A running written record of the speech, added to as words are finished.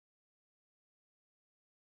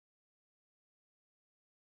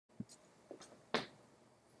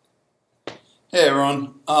Hey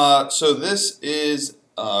everyone, so this is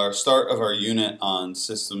our start of our unit on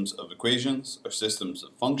systems of equations or systems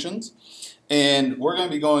of functions, and we're going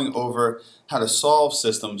to be going over how to solve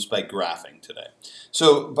systems by graphing today.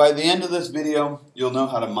 So by the end of this video you'll know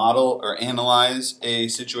how to model or analyze a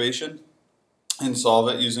situation and solve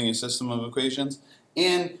it using a system of equations,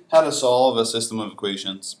 and how to solve a system of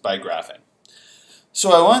equations by graphing.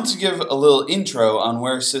 So I wanted to give a little intro on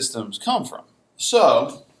where systems come from.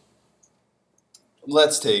 So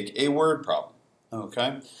let's take a word problem,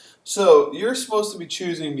 okay? So you're supposed to be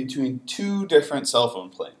choosing between two different cell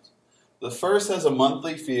phone plans. The first has a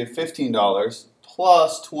monthly fee of $15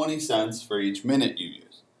 plus 20 cents for each minute you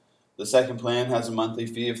use. The second plan has a monthly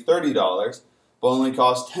fee of $30 but only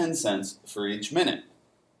costs 10 cents for each minute.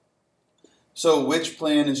 So which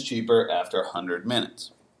plan is cheaper after 100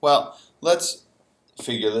 minutes? Well, let's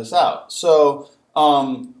figure this out. So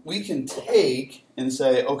we can take and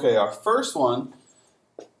say, okay, our first one,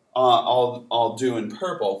 I'll do in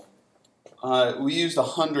purple. We used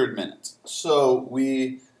 100 minutes. So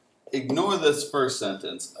we ignore this first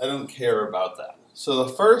sentence. I don't care about that. So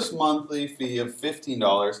the first monthly fee of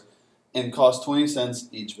 $15 and costs 20 cents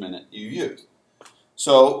each minute you use.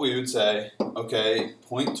 So we would say, okay,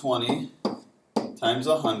 0.20 times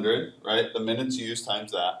 100, right? The minutes used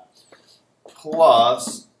times that,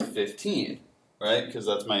 plus 15, right? Because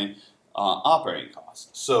that's my operating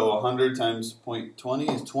cost. So 100 times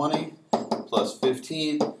 0.20 is 20, plus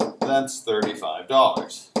 15, that's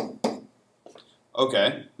 $35.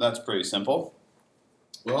 Okay, that's pretty simple.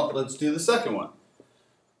 Well, let's do the second one.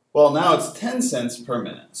 Well, now it's 10 cents per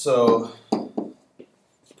minute. So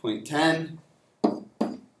 0.10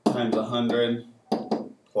 times 100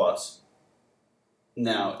 plus,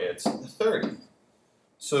 now it's 30.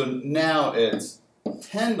 So now it's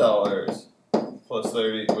 $10 plus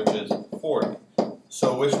 30, which is 40.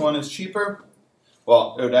 So which one is cheaper?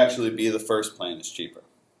 Well, it would actually be the first plan is cheaper.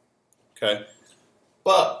 Okay?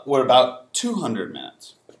 But what about 200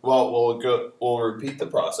 minutes? Well, we'll repeat the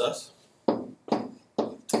process.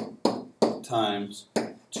 Times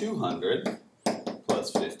 200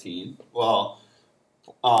 plus 15. Well,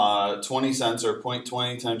 20 cents or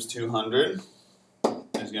 0.20 times 200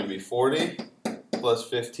 is going to be 40 plus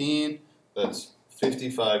 15. That's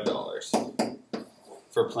 $55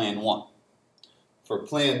 for plan 1. For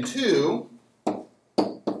plan 2,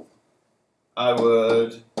 I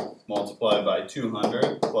would multiply by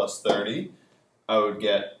 200 plus 30. I would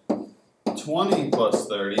get 20 plus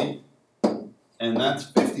 30, and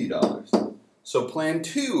that's $50. So plan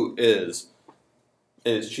 2 is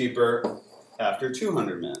cheaper after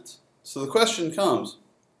 200 minutes. So the question comes,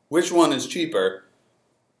 which one is cheaper,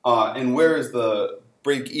 and where is the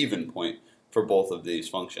break-even point for both of these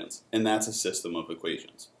functions? And that's a system of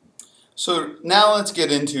equations. So now let's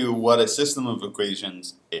get into what a system of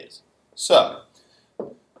equations is. So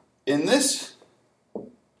in this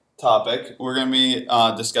topic, we're going to be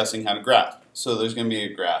discussing how to graph. So there's going to be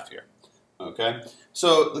a graph here. Okay.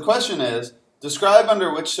 So the question is, describe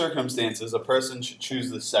under which circumstances a person should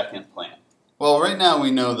choose the second plan. Well, right now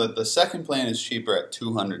we know that the second plan is cheaper at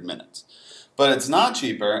 200 minutes, but it's not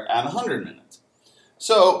cheaper at 100 minutes.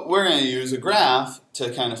 So we're going to use a graph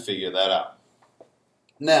to kind of figure that out.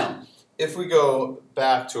 Now, if we go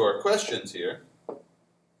back to our questions here,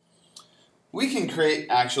 we can create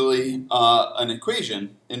actually an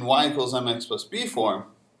equation in y equals mx plus b form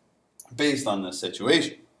based on this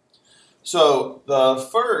situation. So the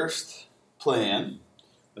first plan,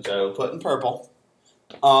 which I will put in purple,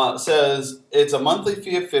 says it's a monthly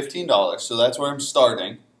fee of $15, so that's where I'm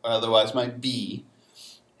starting, or otherwise my B,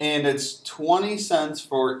 and it's 20 cents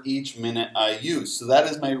for each minute I use, so that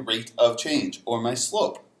is my rate of change, or my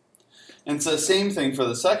slope. And it's the same thing for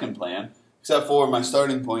the second plan, except for my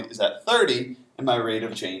starting point is at 30, and my rate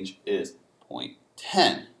of change is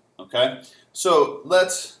 0.10, okay? So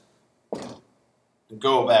let's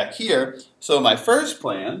go back here. So my first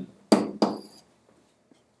plan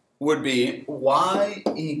would be y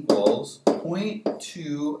equals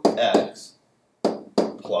 0.2x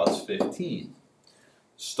plus 15.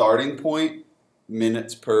 Starting point,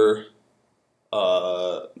 minutes per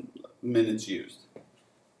minutes used.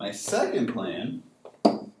 My second plan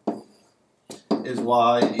is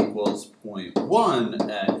y equals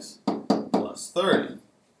 0.1x plus 30.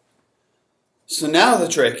 So now the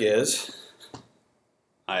trick is,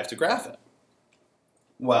 I have to graph it.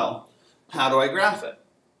 Well, how do I graph it?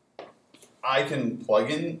 I can plug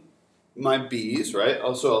in my b's, right?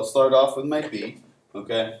 So I'll start off with my b,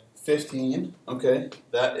 okay? 15, okay,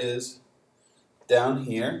 that is down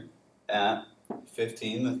here at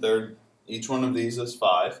 15, the third, each one of these is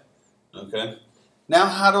 5, okay? Now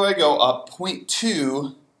how do I go up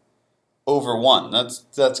 0.2 over 1?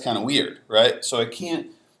 That's kind of weird, right? So I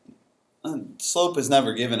can't, slope is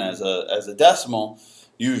never given as a decimal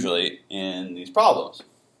usually in these problems.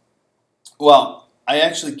 Well, I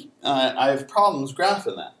have problems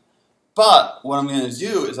graphing that. But what I'm going to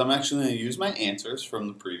do is I'm actually going to use my answers from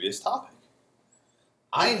the previous topic.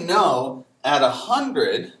 I know at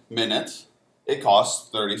 100 minutes it costs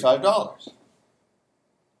 $35.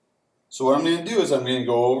 So what I'm going to do is I'm going to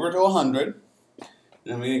go over to 100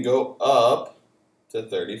 and I'm going to go up to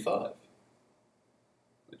 35,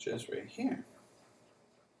 which is right here.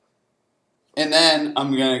 And then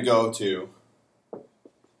I'm going to go to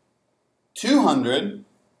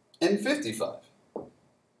 255.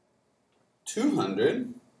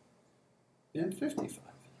 255.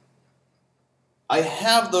 I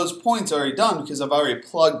have those points already done because I've already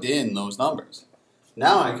plugged in those numbers.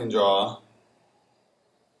 Now I can draw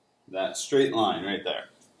that straight line right there,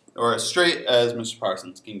 or as straight as Mr.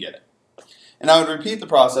 Parsons can get it. And I would repeat the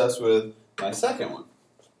process with my second one.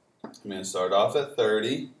 I'm going to start off at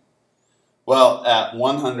 30. Well, at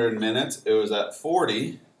 100 minutes, it was at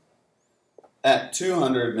 40. At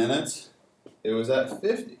 200 minutes, it was at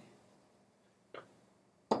 50.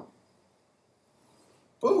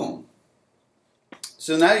 Boom.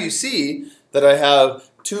 So now you see that I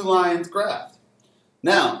have two lines graphed.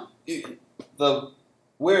 Now,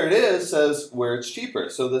 where it is says where it's cheaper.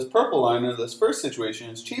 So this purple line or this first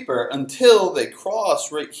situation is cheaper until they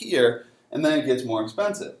cross right here, and then it gets more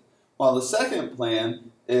expensive. While the second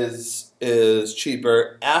plan is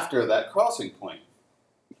cheaper after that crossing point.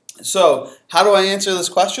 So how do I answer this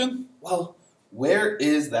question? Well, where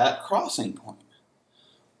is that crossing point?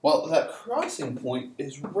 Well, that crossing point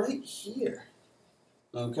is right here.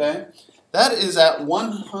 Okay? That is at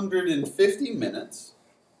 150 minutes.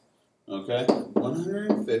 Okay?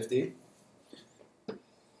 150.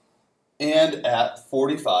 And at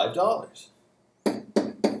 $45.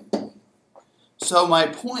 So my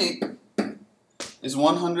point is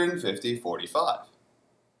 150.45.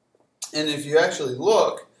 And if you actually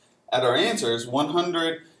look at our answers,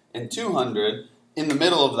 100 and 200, in the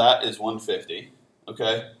middle of that is 150.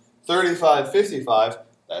 Okay? 35.55,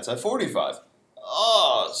 that's at 45.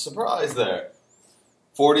 Oh, surprise there.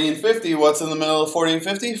 40 and 50, what's in the middle of 40 and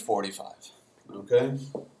 50? 45. Okay?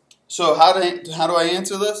 So how do I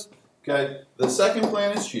answer this? Okay, the second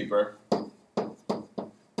plan is cheaper.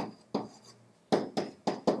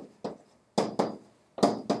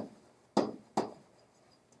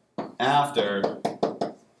 After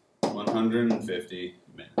 150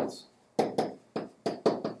 minutes.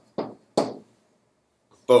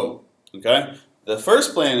 Boom. Okay? The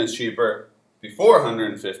first plan is cheaper before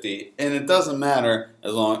 150, and it doesn't matter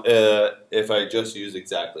as long if I just use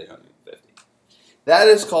exactly 150. That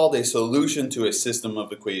is called a solution to a system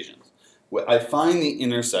of equations. I find the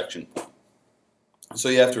intersection point. So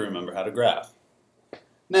you have to remember how to graph.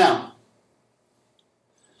 Now,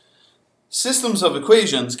 systems of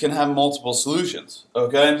equations can have multiple solutions,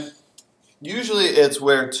 okay? Usually it's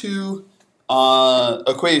where two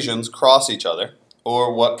equations cross each other,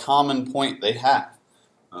 or what common point they have,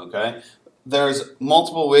 okay? There's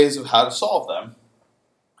multiple ways of how to solve them,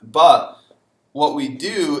 but what we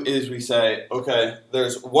do is we say, okay,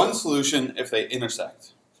 there's one solution if they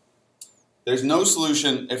intersect. There's no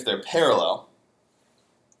solution if they're parallel,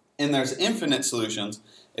 and there's infinite solutions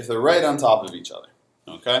if they're right on top of each other,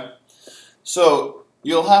 okay? So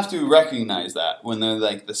you'll have to recognize that when they're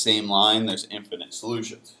like the same line, there's infinite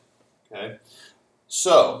solutions, okay?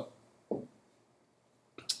 So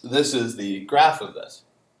this is the graph of this.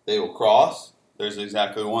 They will cross, there's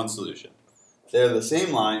exactly one solution. They're the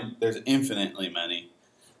same line, there's infinitely many.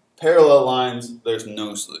 Parallel lines, there's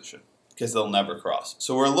no solution because they'll never cross.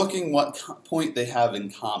 So we're looking what point they have in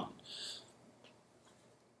common.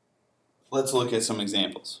 Let's look at some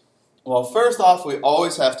examples. Well, first off, we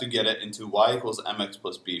always have to get it into y equals mx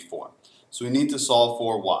plus b form. So we need to solve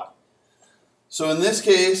for y. So in this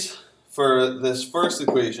case, for this first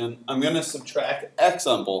equation, I'm going to subtract x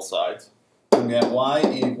on both sides and get y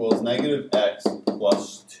equals negative x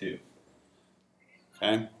plus 2.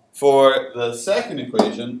 Okay. For the second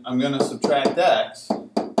equation, I'm going to subtract x. I'm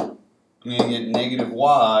going to get negative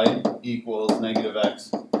y equals negative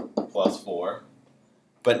x plus 4.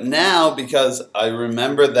 But now, because I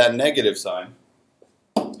remember that negative sign,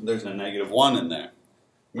 there's a negative 1 in there.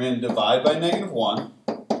 I'm going to divide by negative 1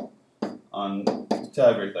 to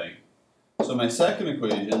everything. So my second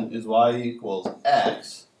equation is y equals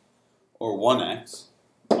x, or 1x,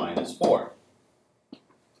 minus 4.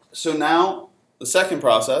 So now, the second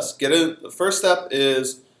process, the first step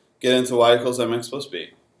is get into y equals mx plus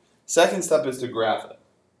b. Second step is to graph it.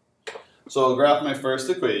 So I'll graph my first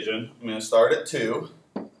equation. I'm going to start at 2.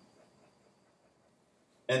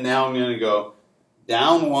 And now I'm going to go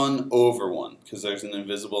down 1 over 1, because there's an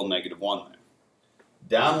invisible negative 1 there.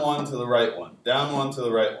 Down 1 to the right 1, down 1 to the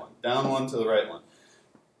right 1, down 1 to the right 1.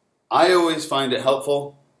 I always find it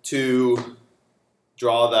helpful to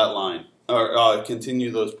draw that line, or continue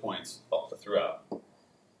those points throughout.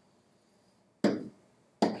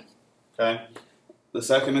 Okay. The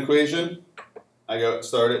second equation, I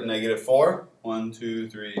start at -4. 1, 2,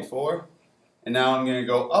 3, 4. And now I'm going to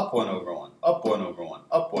go up 1 over 1, up 1 over 1,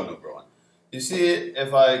 up 1 over 1. You see it,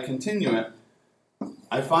 if I continue it,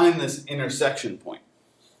 I find this intersection point.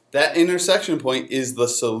 That intersection point is the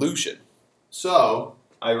solution. So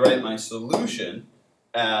I write my solution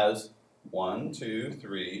as 1, 2,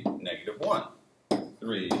 3, -1.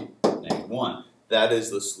 3, -1. That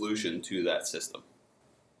is the solution to that system.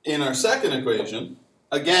 In our second equation,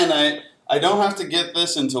 again, I don't have to get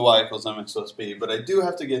this into y equals mx plus b, but I do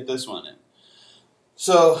have to get this one in.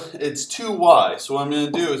 So it's 2y. So what I'm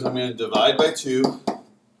going to do is I'm going to divide by 2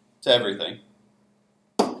 to everything.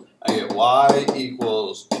 I get y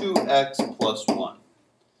equals 2x plus 1.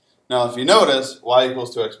 Now if you notice, y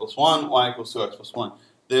equals 2x plus 1, y equals 2x plus 1.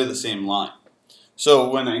 They're the same line. So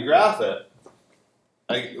when I graph it,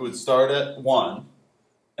 I would start at 1,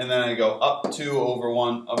 and then I go up 2 over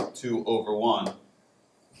 1, up 2 over 1.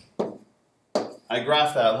 I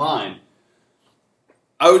graph that line.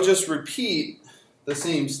 I would just repeat the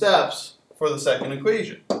same steps for the second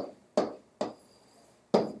equation.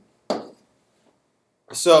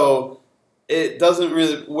 So it doesn't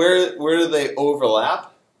really, where do they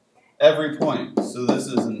overlap? Every point. So this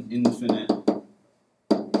is an infinite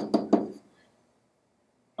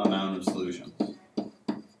amount of solutions.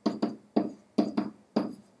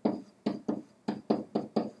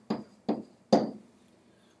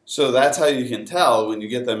 So that's how you can tell when you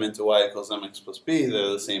get them into y equals mx plus b, they're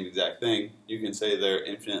the same exact thing. You can say they're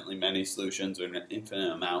infinitely many solutions or an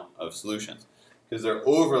infinite amount of solutions because they're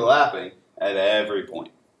overlapping at every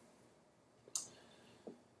point.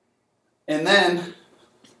 And then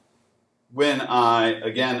when I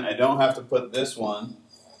don't have to put this one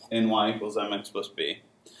in y equals mx plus b,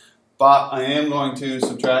 but I am going to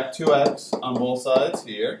subtract 2x on both sides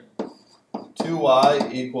here.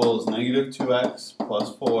 2y equals -2x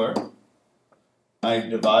plus 4. I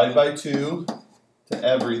divide by 2 to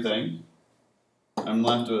everything. I'm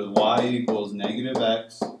left with y equals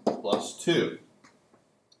 -x plus 2.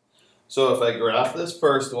 So if I graph this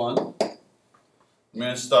first one, I'm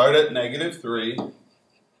going to start at -3,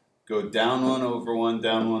 go down 1 over 1,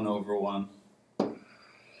 down 1 over 1.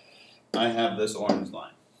 I have this orange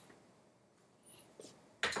line.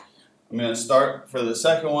 I'm going to start for the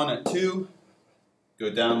second one at 2. Go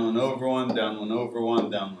down 1 over 1, down 1 over 1,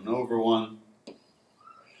 down 1 over 1.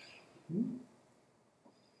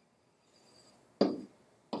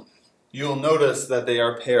 You'll notice that they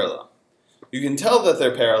are parallel. You can tell that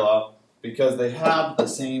they're parallel because they have the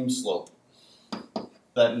same slope,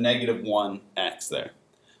 that -1x there.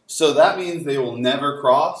 So that means they will never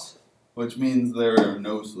cross, which means there are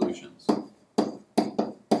no solutions.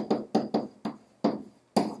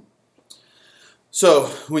 So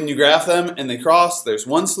when you graph them and they cross, there's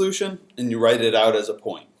one solution, and you write it out as a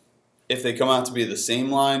point. If they come out to be the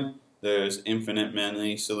same line, there's infinite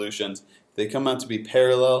many solutions. If they come out to be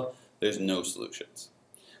parallel, there's no solutions.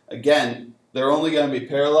 Again, they're only going to be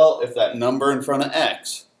parallel if that number in front of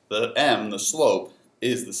x, the m, the slope,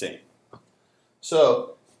 is the same.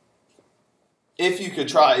 So if you could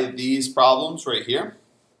try these problems right here,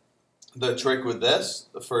 the trick with this,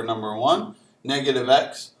 for number 1,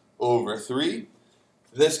 -x over 3,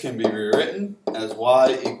 this can be rewritten as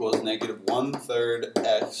y equals -1/3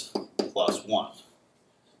 x plus 1.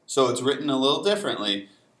 So it's written a little differently,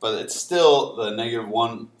 but it's still the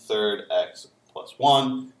 -1/3 x plus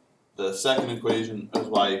 1. The second equation is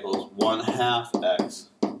y equals 1/2 x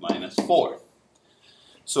minus 4.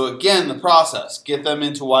 So again, the process, get them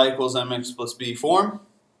into y equals mx plus b form,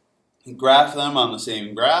 graph them on the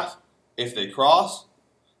same graph. If they cross,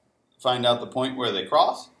 find out the point where they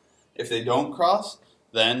cross. If they don't cross,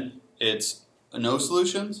 then it's no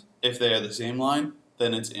solutions. If they are the same line,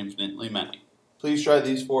 then it's infinitely many. Please try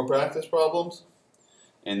these 4 practice problems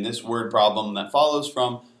and this word problem that follows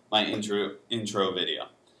from my intro video.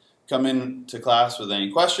 Come in to class with any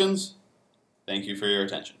questions. Thank you for your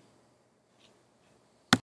attention.